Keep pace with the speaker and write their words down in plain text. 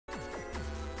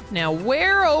Now,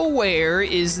 where, oh where,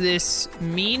 is this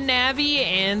mean Navi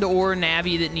and or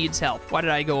Navi that needs help? Why did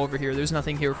I go over here? There's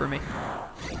nothing here for me.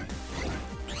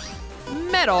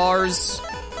 Medars.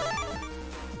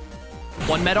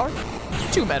 1 Medar?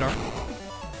 2 Medar.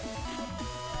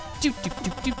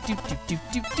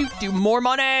 Do. More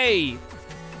money!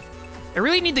 I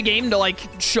really need the game to, like,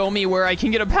 show me where I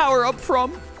can get a power-up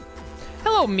from.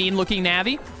 Hello, mean-looking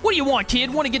Navi. What do you want,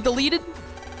 kid? Want to get deleted?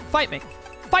 Fight me.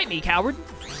 Fight me, coward.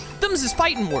 Thumbs is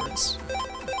fighting words.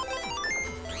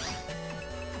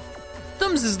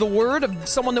 Thumbs is the word of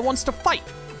someone that wants to fight.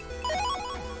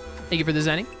 Thank you for the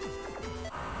Zenny.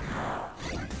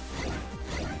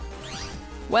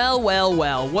 Well, well,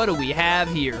 well, what do we have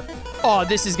here? Oh,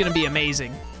 this is gonna be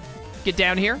amazing. Get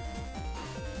down here.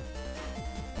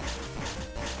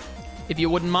 If you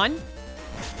wouldn't mind.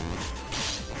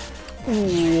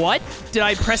 What? Did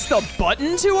I press the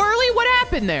button too early? What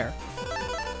happened there?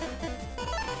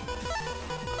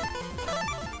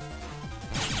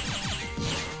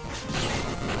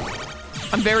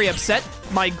 I'm very upset.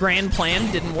 My grand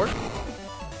plan didn't work.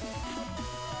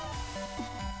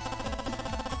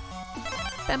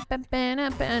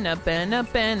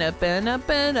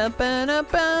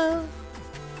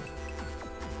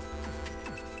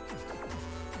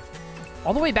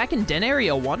 All the way back in Den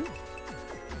Area 1?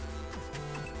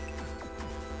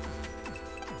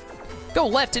 Go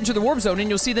left, enter the warp zone, and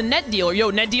you'll see the net dealer. Yo,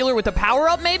 net dealer with the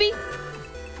power-up, maybe?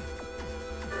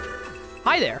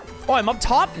 Hi there. Oh, I'm up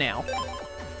top now.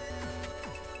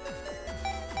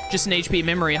 Just an HP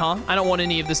memory, huh? I don't want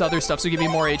any of this other stuff, so give me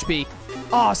more HP.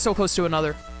 Oh, so close to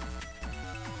another.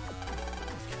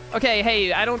 Okay,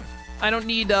 hey, I don't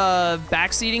need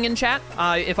backseating in chat.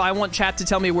 If I want chat to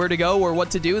tell me where to go or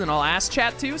what to do, then I'll ask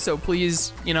chat to, so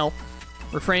please, you know,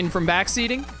 refrain from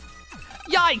backseating.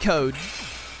 Yai code.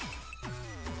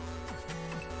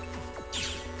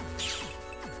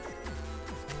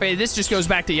 Okay, this just goes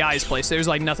back to Yai's place. There's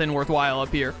like nothing worthwhile up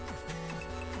here.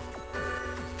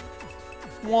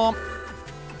 Womp.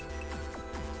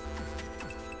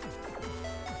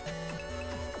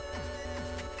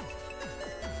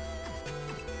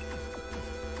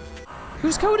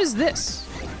 Whose code is this?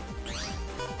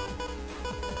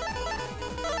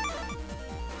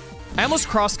 I almost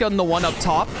cross-gunned the one up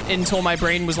top until my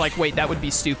brain was like, wait, that would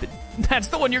be stupid. That's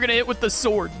the one you're gonna hit with the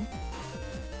sword.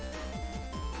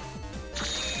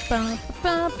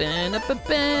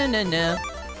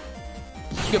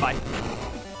 Goodbye.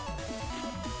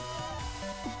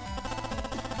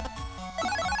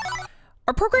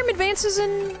 Are program advances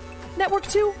in Network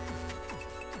 2?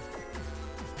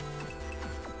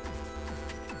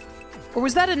 Or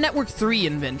was that a Network 3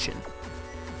 invention?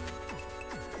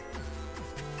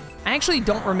 I actually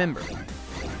don't remember.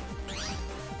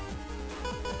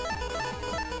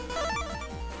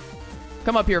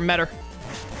 Come up here, Metter.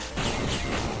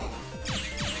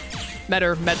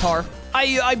 Metar.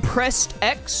 I pressed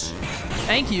X.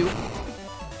 Thank you.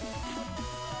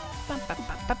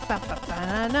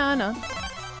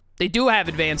 They do have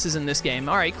advances in this game.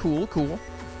 All right, cool, cool.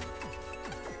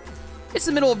 It's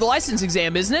the middle of the license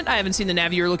exam, isn't it? I haven't seen the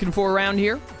Navi you're looking for around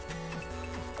here.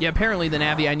 Yeah, apparently the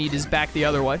Navi I need is back the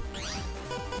other way.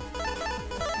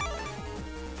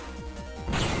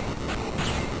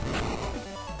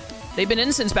 They've been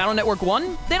in since Battle Network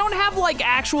 1? They don't have, like,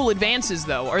 actual advances,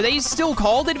 though. Are they still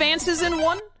called advances in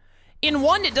 1? In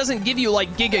 1, it doesn't give you,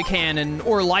 like, Giga Cannon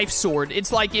or Life Sword.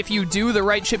 It's like, if you do the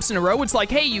right chips in a row, it's like,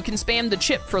 hey, you can spam the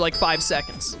chip for, like, 5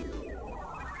 seconds.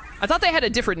 I thought they had a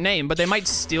different name, but they might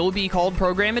still be called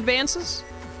program advances.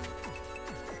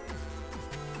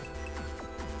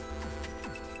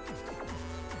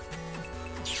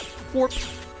 Warp.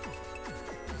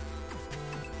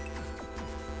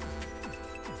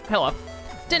 Hello.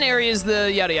 Den area is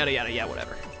the yada yada yada, yeah,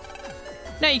 whatever.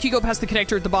 Now you can go past the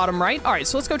connector at the bottom right. All right,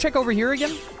 so let's go check over here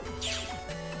again.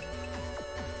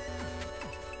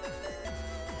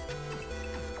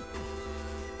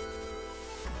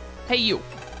 Hey, you.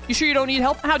 You sure you don't need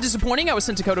help? How disappointing. I was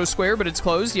sent to Kodo Square, but it's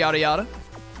closed, yada yada.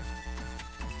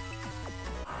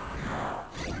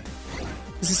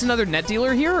 Is this another net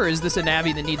dealer here, or is this a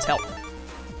Navi that needs help?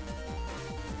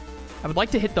 I would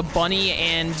like to hit the bunny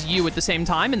and you at the same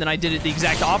time, and then I did it the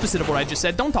exact opposite of what I just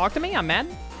said. Don't talk to me, I'm mad.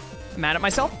 I'm mad at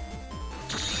myself.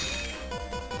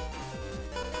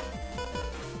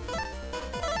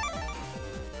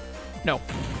 No.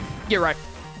 Get right.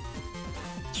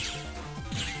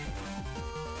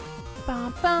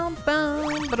 Bum, bum,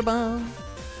 bum, ba-da-bum.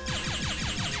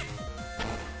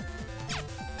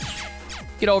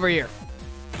 Get over here.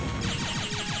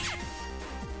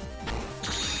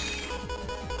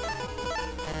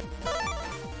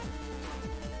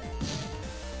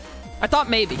 I thought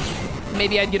maybe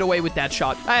I'd get away with that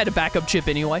shot. I had a backup chip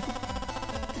anyway.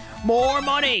 More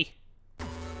money.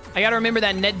 I gotta remember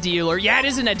that net dealer. Yeah, it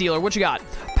is a net dealer. What you got?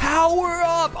 Power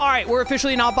up. All right, we're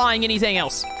officially not buying anything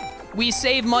else. We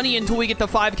save money until we get the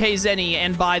 5K Zenny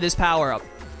and buy this power up.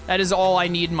 That is all I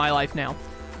need in my life now.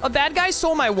 A bad guy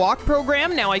stole my walk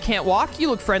program. Now I can't walk. You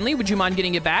look friendly. Would you mind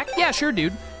getting it back? Yeah, sure,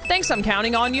 dude. Thanks, I'm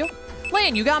counting on you.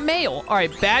 Lan, you got mail. All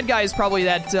right, bad guy is probably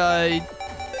that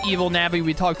evil Navi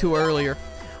we talked to earlier.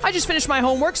 I just finished my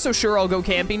homework, so sure, I'll go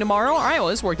camping tomorrow. All right, well,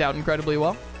 this worked out incredibly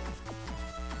well.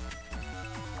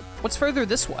 What's further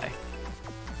this way?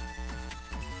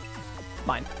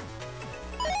 Mine.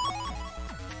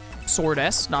 Sword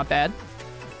S, not bad.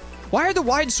 Why are the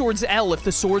wide swords L if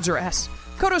the swords are S?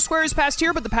 Kodo Square is past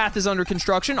here, but the path is under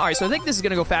construction. All right, so I think this is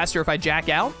gonna go faster if I jack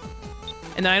out.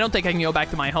 And then I don't think I can go back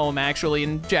to my home, actually,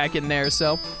 and jack in there,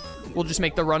 so we'll just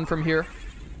make the run from here.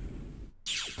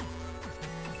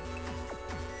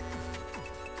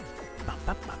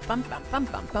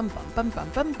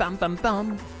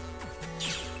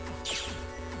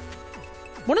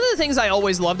 One of the things I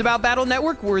always loved about Battle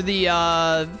Network were the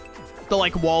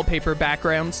like wallpaper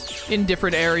backgrounds in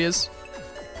different areas.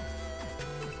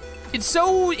 It's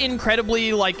so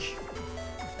incredibly like,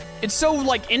 it's so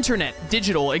like internet,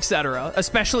 digital, etc.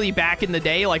 Especially back in the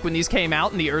day, like when these came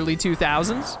out in the early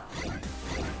 2000s.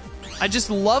 I just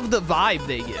love the vibe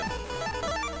they give.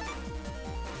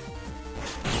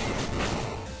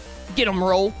 Get 'em,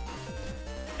 roll.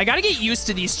 I gotta get used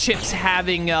to these chips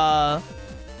having a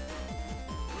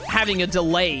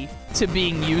delay to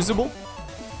being usable.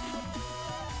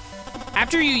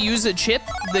 After you use a chip,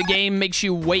 the game makes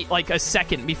you wait like a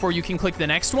second before you can click the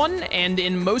next one, and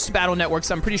in most Battle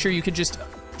Networks, I'm pretty sure you could just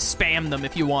spam them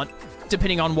if you want,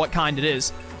 depending on what kind it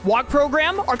is. Walk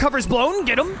program, our cover's blown,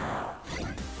 get 'em.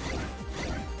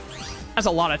 That's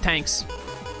a lot of tanks.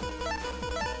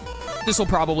 This will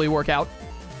probably work out.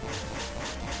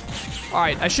 All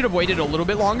right, I should have waited a little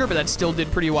bit longer, but that still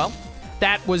did pretty well.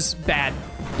 That was bad.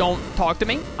 Don't talk to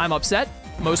me. I'm upset,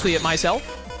 mostly at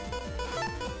myself.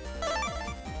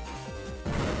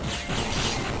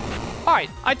 All right,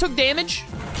 I took damage,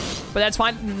 but that's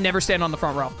fine. Never stand on the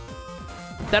front row.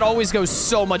 That always goes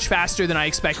so much faster than I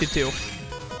expected to.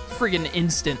 Friggin'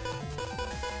 instant.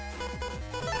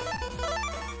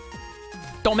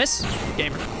 Don't miss.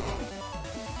 Gamer.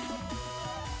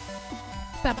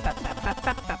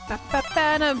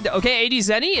 Okay, 80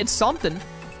 Zenny, it's something.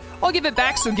 I'll give it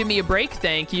back, so give me a break,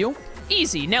 thank you.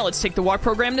 Easy, now let's take the walk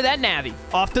program to that Navi.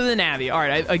 Off to the Navi. All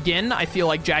right, again, I feel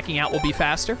like jacking out will be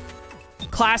faster.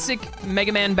 Classic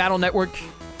Mega Man Battle Network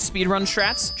speedrun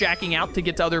strats, jacking out to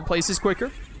get to other places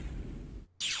quicker.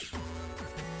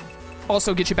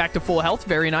 Also get you back to full health,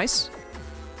 very nice.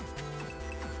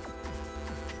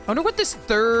 I wonder what this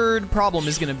third problem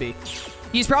is gonna be.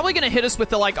 He's probably gonna hit us with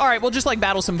the like, all right, we'll just like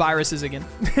battle some viruses again.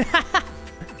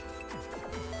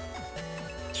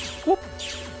 Whoop.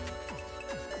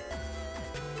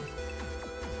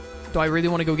 Do I really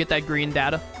want to go get that green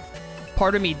data?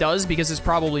 Part of me does, because it's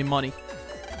probably money.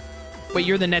 Wait,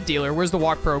 you're the net dealer. Where's the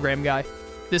walk program guy?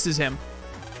 This is him.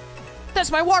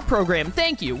 That's my walk program,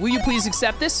 thank you. Will you please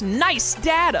accept this? Nice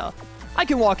data. I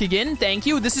can walk again, thank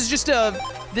you. This is just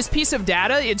this piece of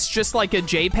data, it's just like a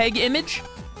JPEG image.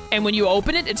 And when you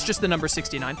open it, it's just the number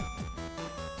 69.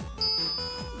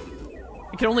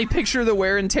 I can only picture the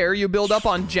wear and tear you build up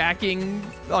on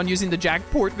using the jack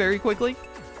port very quickly.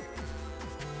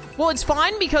 Well, it's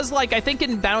fine because, like, I think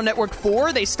in Battle Network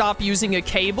 4, they stop using a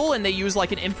cable and they use,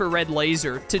 like, an infrared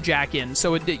laser to jack in.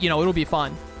 So, you know, it'll be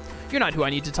fun. You're not who I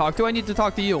need to talk to. I need to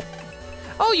talk to you.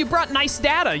 Oh, you brought nice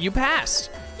data. You passed.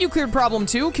 You cleared problem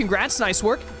 2. Congrats. Nice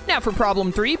work. Now for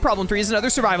problem 3. Problem 3 is another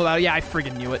survival battle. Yeah, I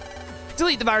friggin' knew it.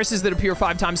 Delete the viruses that appear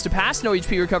 5 times to pass. No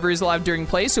HP recovery is allowed during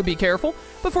play, so be careful.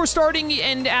 Before starting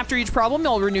and after each problem,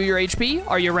 I'll renew your HP.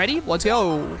 Are you ready? Let's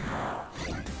go.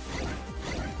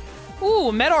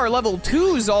 Ooh, Medar level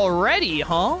 2s already,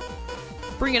 huh?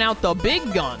 Bringing out the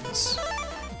big guns.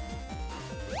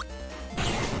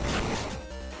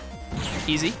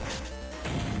 Easy.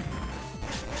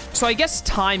 So I guess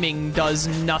timing does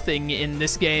nothing in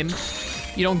this game.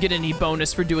 You don't get any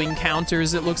bonus for doing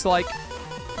counters, it looks like.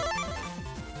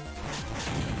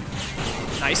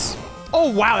 Nice.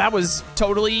 Oh, wow, that was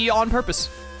totally on purpose.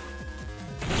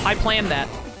 I planned that.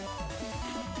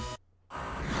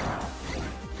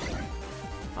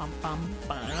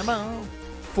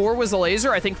 4 was a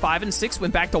laser. I think 5 and 6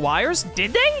 went back to wires.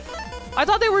 Did they? I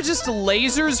thought they were just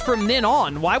lasers from then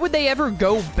on. Why would they ever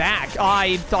go back?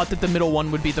 I thought that the middle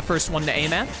one would be the first one to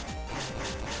aim at.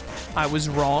 I was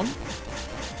wrong.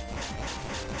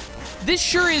 This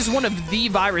sure is one of the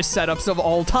virus setups of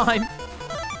all time.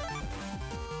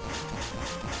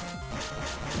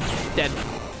 Dead.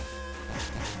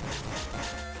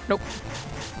 Nope.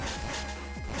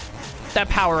 That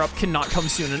power-up cannot come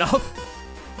soon enough.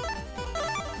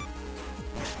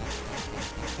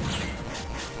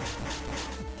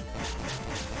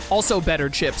 Also better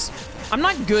chips. I'm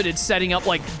not good at setting up,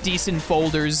 like, decent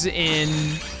folders in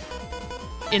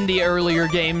the earlier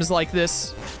games like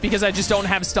this, because I just don't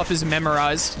have stuff as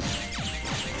memorized.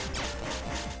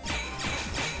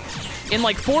 In,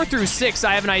 like, 4 through 6,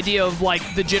 I have an idea of,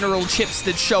 like, the general chips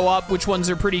that show up, which ones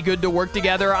are pretty good to work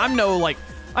together. I'm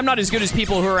not as good as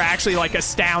people who are actually, like,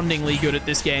 astoundingly good at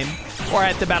this game, or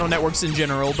at the Battle Networks in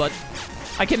general, but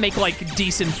I can make, like,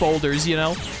 decent folders, you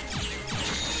know?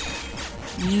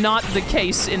 Not the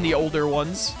case in the older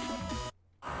ones.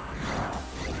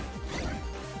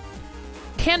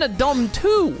 Canadum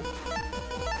 2!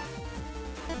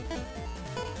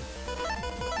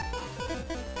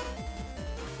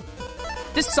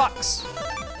 This sucks.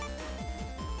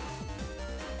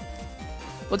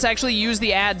 Let's actually use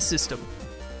the ad system.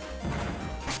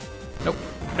 Nope.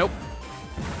 Nope.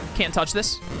 Can't touch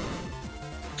this.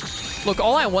 Look,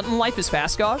 all I want in life is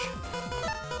fast gosh.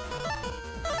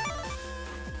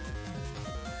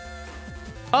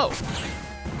 Oh.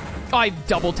 I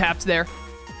double tapped there.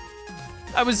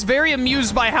 I was very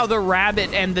amused by how the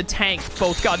rabbit and the tank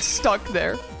both got stuck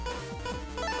there.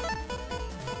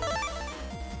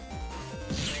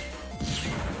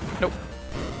 Nope.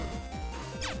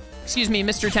 Excuse me,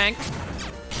 Mr. Tank.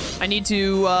 I need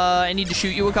to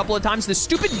shoot you a couple of times. The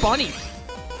stupid bunny.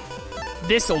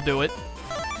 This'll do it.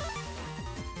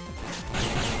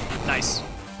 Nice.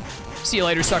 See you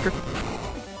later, sucker.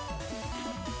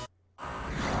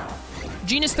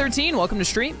 Genus13, welcome to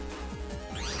stream.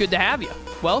 Good to have you.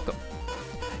 Welcome.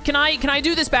 Can I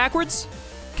do this backwards?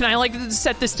 Can I, like,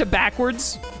 set this to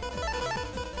backwards?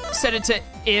 Set it to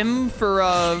M for,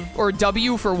 or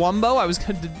W for Wumbo? I was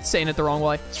saying it the wrong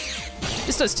way.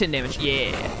 This does 10 damage.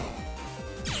 Yeah.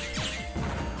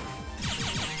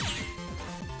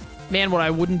 Man, what I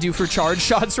wouldn't do for charge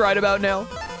shots right about now.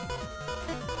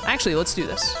 Actually, let's do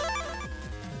this.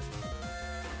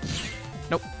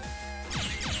 Nope.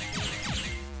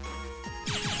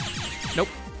 Nope.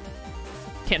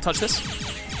 Can't touch this.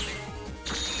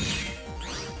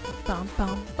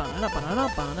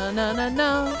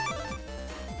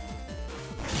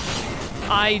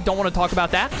 I don't want to talk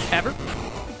about that, ever.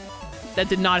 That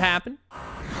did not happen.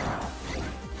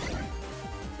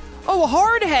 Oh,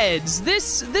 hardheads!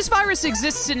 This virus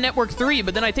exists in Network 3,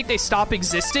 but then I think they stop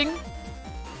existing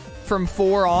from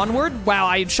 4 onward. Wow,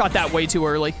 I shot that way too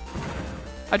early.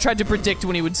 I tried to predict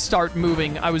when he would start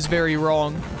moving. I was very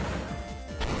wrong.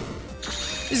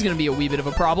 This is gonna be a wee bit of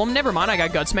a problem. Never mind, I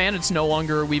got Guts Man. It's no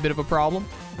longer a wee bit of a problem.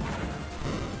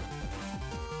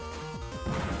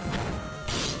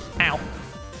 Ow.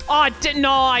 Oh,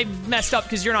 no, I messed up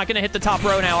because you're not gonna hit the top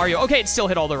row now, are you? Okay, it still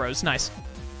hit all the rows. Nice.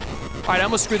 All right, I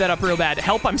almost screwed that up real bad.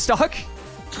 Help, I'm stuck.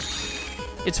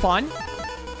 It's fine.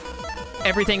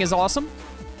 Everything is awesome.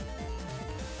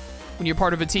 When you're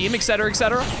part of a team, etc.,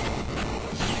 etc.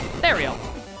 There we go.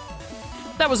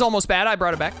 That was almost bad. I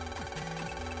brought it back.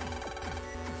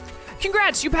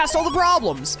 Congrats, you passed all the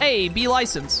problems. Hey, B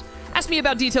license. Ask me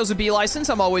about details of B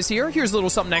license. I'm always here. Here's a little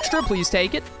something extra. Please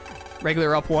take it.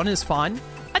 Regular up 1 is fine.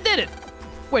 I did it.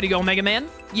 Way to go, Mega Man.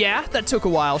 Yeah, that took a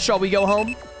while. Shall we go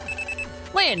home?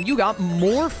 Lan, you got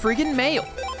more friggin' mail.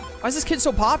 Why is this kid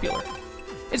so popular?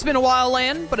 It's been a while,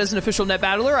 Lan, but as an official net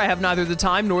battler, I have neither the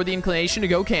time nor the inclination to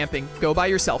go camping. Go by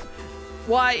yourself.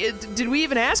 Why, did we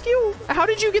even ask you? How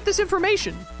did you get this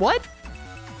information? What?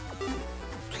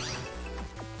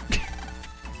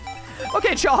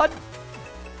 Okay, Chad.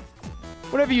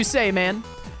 Whatever you say, man.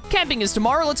 Camping is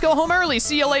tomorrow. Let's go home early.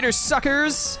 See you later,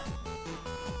 suckers.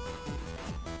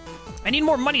 I need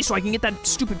more money so I can get that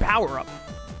stupid power up.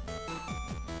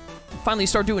 Finally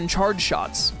start doing charge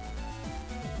shots.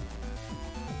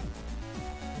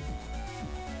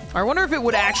 I wonder if it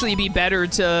would actually be better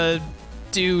to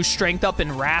do strength up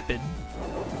and rapid.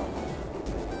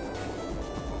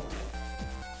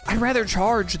 I'd rather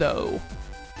charge, though.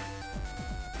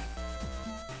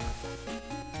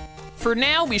 For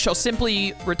now, we shall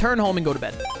simply return home and go to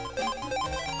bed.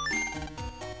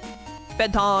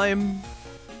 Bedtime.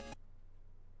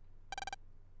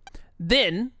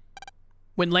 Then,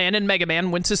 when Lan and Mega Man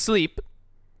went to sleep,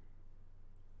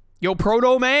 yo,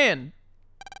 Proto Man.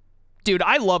 Dude,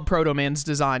 I love Proto Man's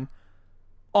design.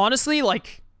 Honestly,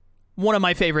 like, one of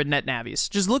my favorite NetNavies.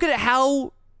 Just look at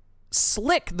how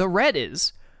slick the red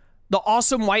is. The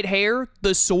awesome white hair,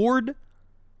 the sword,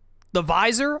 the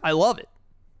visor. I love it.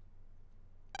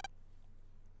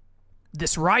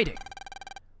 This writing.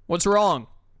 What's wrong?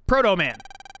 Proto Man.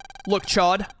 Look,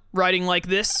 Chod, writing like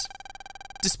this.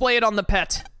 Display it on the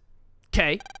pet.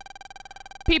 Okay.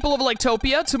 People of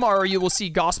Lectopia, tomorrow you will see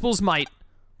Gospel's might.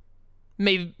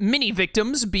 May many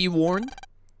victims be warned.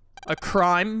 A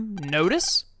crime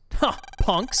notice? Huh,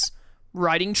 punks.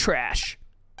 Writing trash.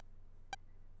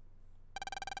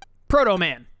 Proto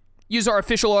Man. Use our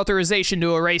official authorization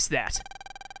to erase that.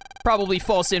 Probably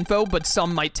false info, but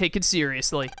some might take it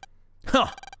seriously. Huh.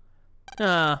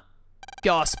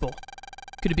 Gospel.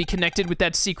 Could it be connected with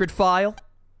that secret file?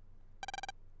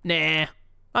 Nah,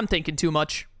 I'm thinking too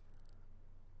much.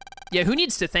 Yeah, who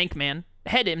needs to think, man?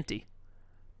 Head empty.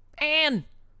 Lan!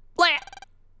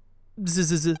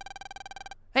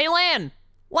 Hey, Lan!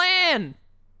 Lan!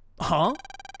 Huh?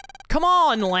 Come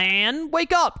on, Lan!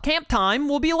 Wake up! Camp time!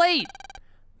 We'll be late!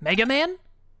 MegaMan?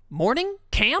 Morning?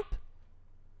 Camp?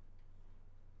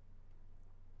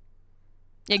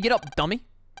 Yeah, get up, dummy.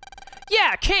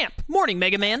 Yeah, camp! Morning,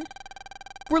 MegaMan.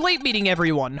 We're late meeting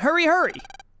everyone. Hurry, hurry.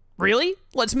 Really?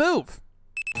 Let's move.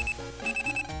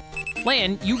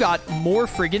 Lan, you got more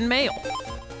friggin' mail.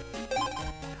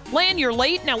 Lan, you're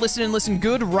late. Now listen and listen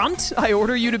good, runt. I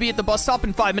order you to be at the bus stop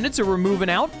in 5 minutes or we're moving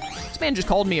out. This man just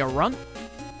called me a runt.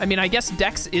 I mean, I guess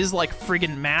Dex is like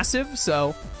friggin' massive,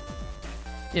 so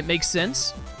it makes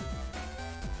sense.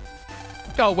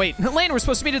 Oh, wait. Lan, we're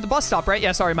supposed to meet at the bus stop, right?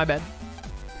 Yeah, sorry, my bad.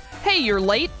 Hey, you're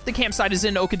late. The campsite is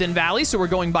in Okuden Valley, so we're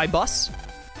going by bus.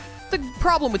 The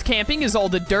problem with camping is all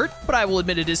the dirt, but I will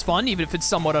admit it is fun, even if it's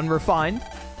somewhat unrefined.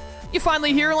 You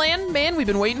finally here, Lan? Man, we've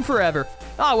been waiting forever.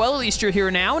 Ah, well, at least you're here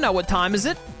now. Now what time is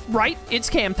it? Right, it's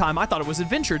camp time. I thought it was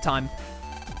adventure time.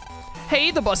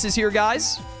 Hey, the bus is here,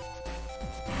 guys.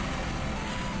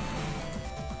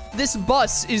 This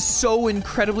bus is so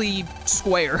incredibly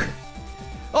square.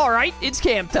 All right, it's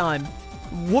camp time.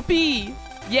 Whoopee!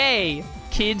 Yay!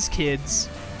 Kids.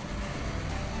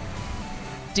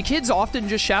 Do kids often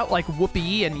just shout like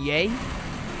whoopee and yay?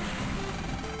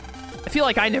 I feel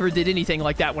like I never did anything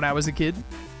like that when I was a kid.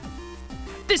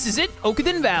 This is it,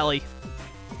 Okuden Valley.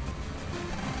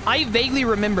 I vaguely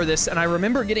remember this, and I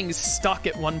remember getting stuck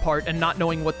at one part and not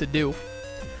knowing what to do.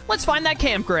 Let's find that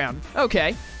campground.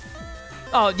 Okay.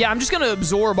 Oh, yeah, I'm just gonna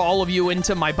absorb all of you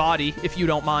into my body, if you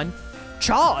don't mind.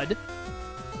 Chod?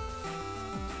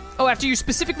 Oh, after you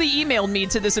specifically emailed me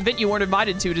to this event you weren't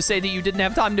invited to say that you didn't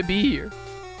have time to be here.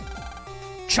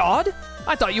 Chod?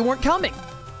 I thought you weren't coming.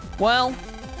 Well,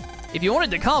 if you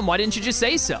wanted to come, why didn't you just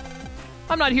say so?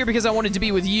 I'm not here because I wanted to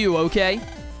be with you, okay?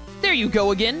 There you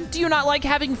go again. Do you not like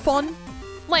having fun?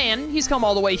 Lan, he's come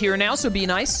all the way here now, so be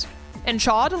nice. And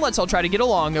Chod, let's all try to get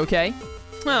along, okay?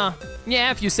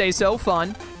 Yeah, if you say so,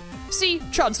 fun. See,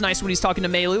 Chod's nice when he's talking to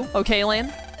Melu, okay, Lan?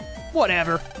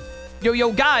 Whatever.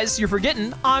 Yo, guys, you're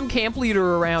forgetting I'm camp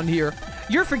leader around here.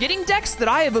 You're forgetting, Dex, that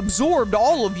I have absorbed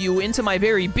all of you into my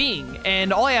very being,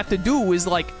 and all I have to do is,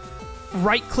 like,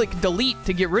 right-click delete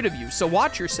to get rid of you, so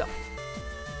watch yourself.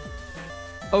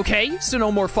 Okay, so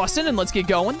no more fussing, and let's get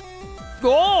going.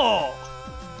 Oh!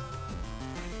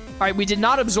 All right, we did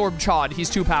not absorb Chod. He's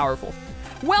too powerful.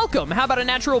 Welcome. How about a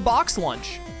natural box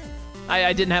lunch?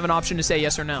 I didn't have an option to say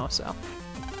yes or no, so.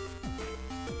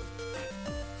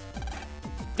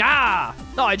 Ah!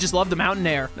 Oh, I just love the mountain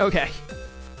air. Okay.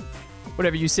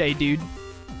 Whatever you say, dude.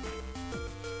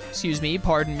 Excuse me,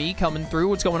 pardon me, coming through.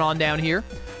 What's going on down here?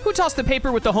 Who tossed the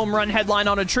paper with the home run headline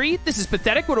on a tree? This is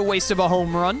pathetic. What a waste of a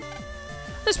home run.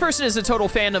 This person is a total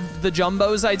fan of the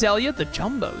Jumbos, I tell you. The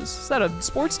Jumbos? Is that a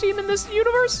sports team in this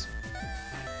universe?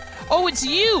 Oh, it's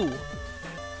you!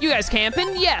 You guys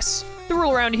camping? Yes. The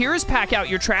rule around here is pack out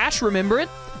your trash, remember it?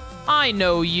 I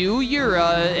know you. You're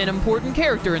an important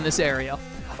character in this area.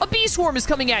 A bee swarm is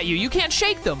coming at you. You can't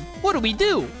shake them. What do we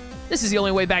do? This is the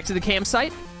only way back to the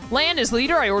campsite. Lan, as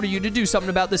leader, I order you to do something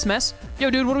about this mess. Yo,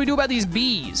 dude, what do we do about these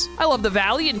bees? I love the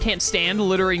valley and can't stand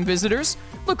littering visitors.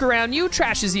 Look around you.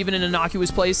 Trash is even in innocuous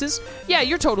places. Yeah,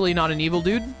 you're totally not an evil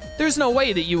dude. There's no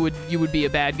way that you would be a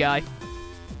bad guy.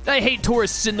 I hate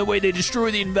tourists in the way they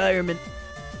destroy the environment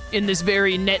in this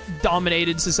very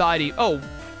net-dominated society. Oh,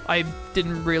 I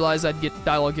didn't realize I'd get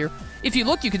dialogue here. If you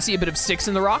look, you can see a bit of sticks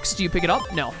in the rocks. Do you pick it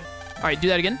up? No. All right, do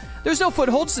that again. There's no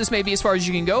footholds. This may be as far as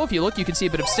you can go. If you look, you can see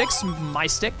a bit of sticks. My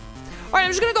stick. All right, I'm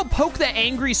just gonna go poke the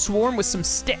angry swarm with some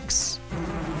sticks.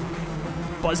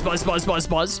 Buzz, buzz, buzz, buzz,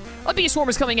 buzz. A bee swarm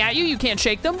is coming at you. You can't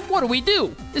shake them. What do we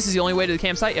do? This is the only way to the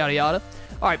campsite, yada, yada.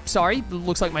 All right, sorry.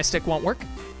 Looks like my stick won't work.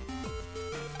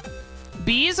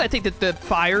 Bees, I think that the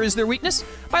fire is their weakness.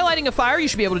 By lighting a fire, you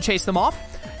should be able to chase them off.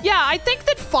 Yeah, I think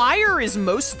that fire is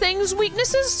most things'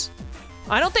 weaknesses.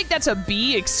 I don't think that's a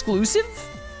bee exclusive.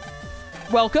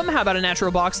 Welcome. How about a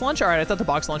natural box lunch? All right, I thought the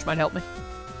box lunch might help me.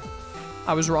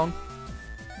 I was wrong.